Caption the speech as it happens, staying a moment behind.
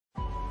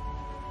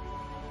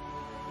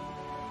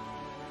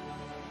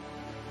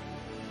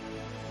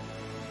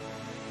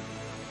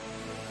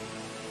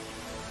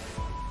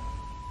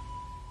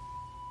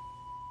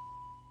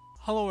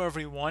Hello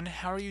everyone,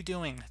 how are you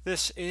doing?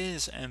 This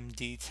is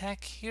MD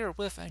Tech here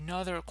with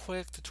another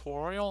quick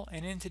tutorial,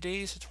 and in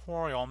today's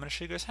tutorial I'm going to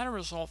show you guys how to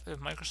resolve if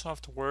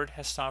Microsoft Word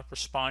has stopped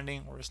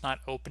responding or is not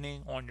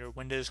opening on your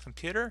Windows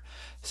computer.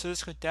 So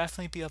this could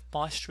definitely be a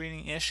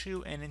frustrating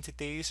issue, and in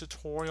today's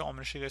tutorial I'm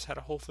going to show you guys how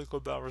to hopefully go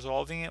about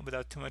resolving it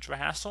without too much of a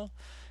hassle.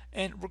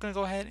 And we're going to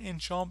go ahead and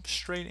jump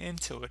straight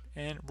into it,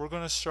 and we're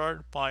going to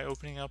start by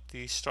opening up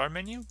the Start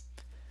menu.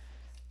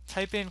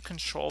 Type in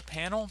Control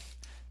Panel.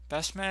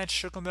 Best match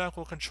should come back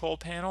with Control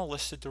Panel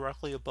listed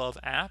directly above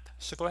App,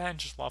 so go ahead and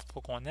just left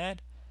click on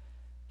that.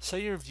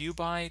 Set your view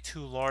by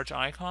to large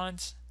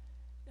icons,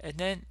 and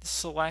then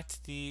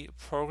select the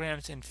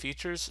Programs and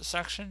Features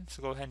section,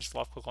 so go ahead and just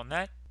left click on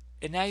that.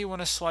 And now you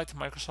want to select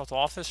Microsoft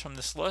Office from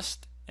this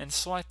list and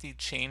select the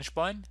Change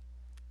button.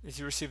 If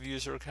you receive a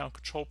user account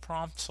control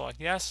prompt,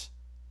 select Yes.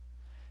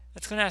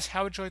 It's going to ask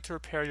how would you like to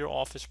repair your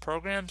Office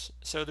programs.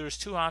 So there's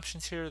two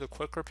options here: the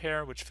Quick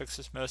Repair, which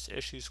fixes most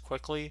issues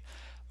quickly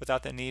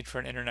without the need for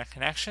an internet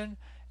connection,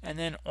 and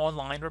then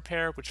Online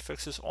Repair, which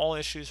fixes all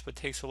issues but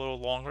takes a little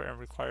longer and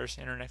requires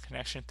internet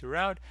connection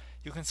throughout.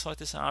 You can select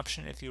this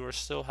option if you are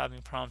still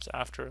having problems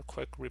after a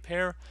quick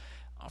repair.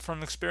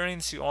 From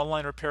experience, the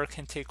Online Repair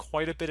can take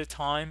quite a bit of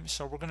time,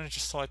 so we're going to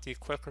just select the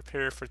Quick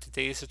Repair for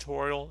today's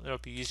tutorial. It'll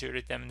be easier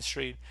to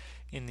demonstrate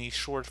in the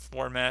short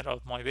format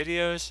of my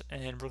videos,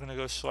 and we're going to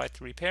go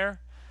select Repair.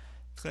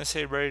 It's going to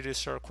say ready to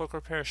start Quick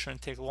Repair.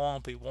 Shouldn't take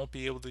long, but you won't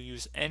be able to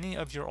use any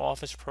of your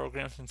Office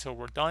programs until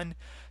we're done.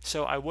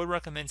 So I would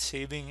recommend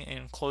saving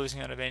and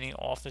closing out of any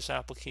Office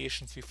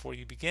applications before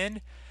you begin.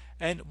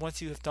 And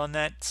once you have done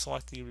that,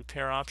 select the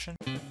Repair option.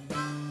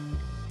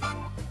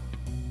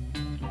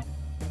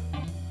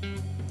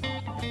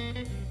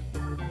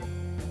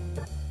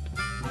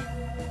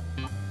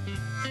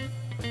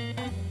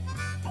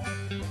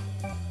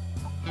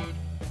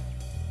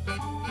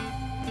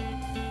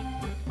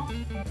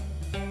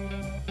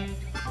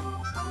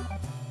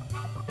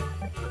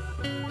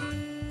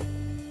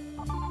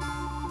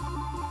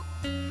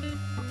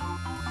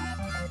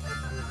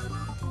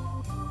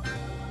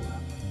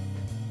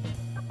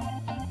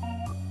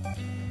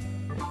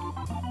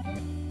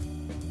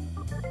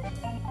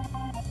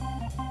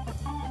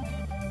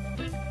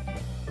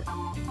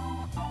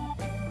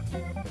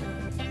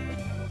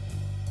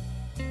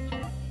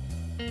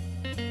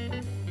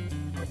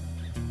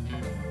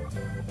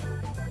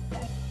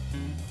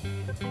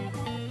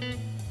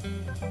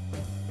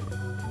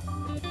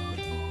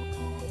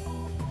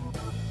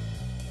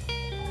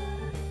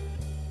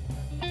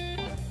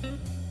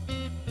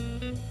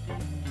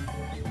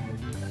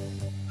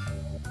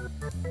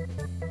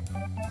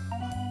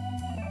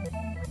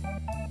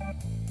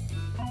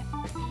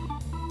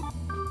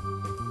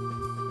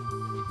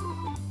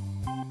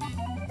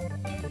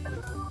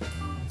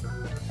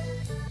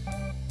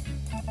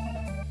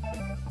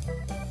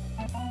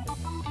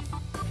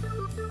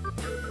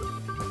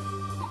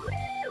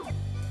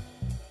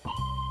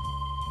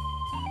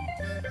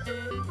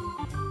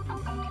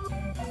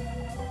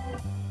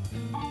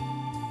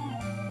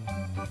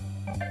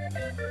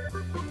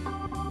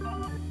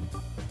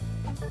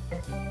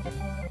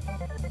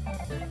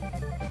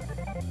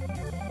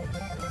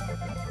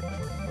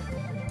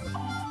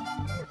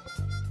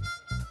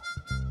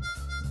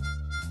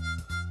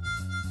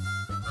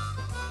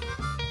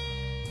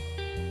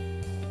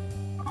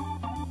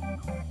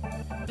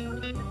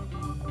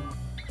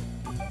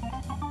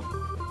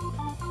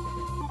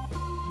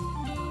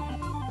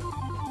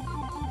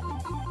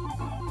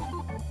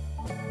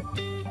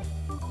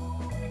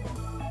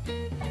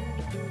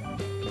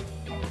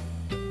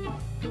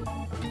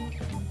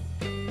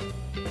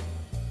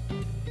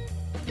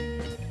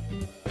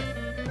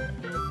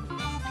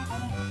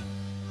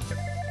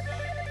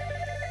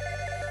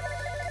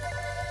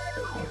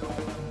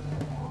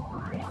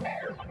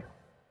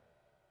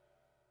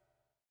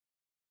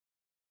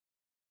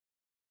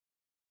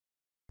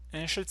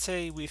 And it should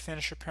say we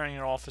finished repairing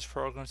your Office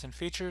programs and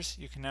features.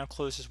 You can now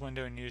close this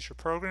window and use your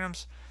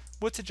programs.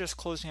 Would suggest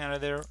closing out of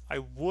there. I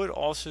would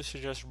also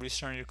suggest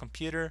restarting your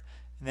computer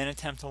and then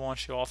attempt to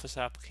launch the Office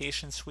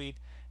application suite,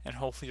 and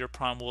hopefully your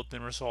problem will have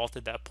been resolved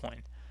at that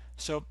point.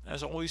 So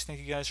as always, thank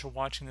you guys for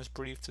watching this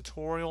brief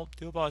tutorial. I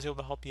do hope I was able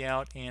to help you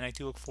out, and I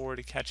do look forward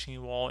to catching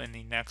you all in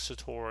the next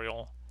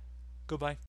tutorial. Goodbye.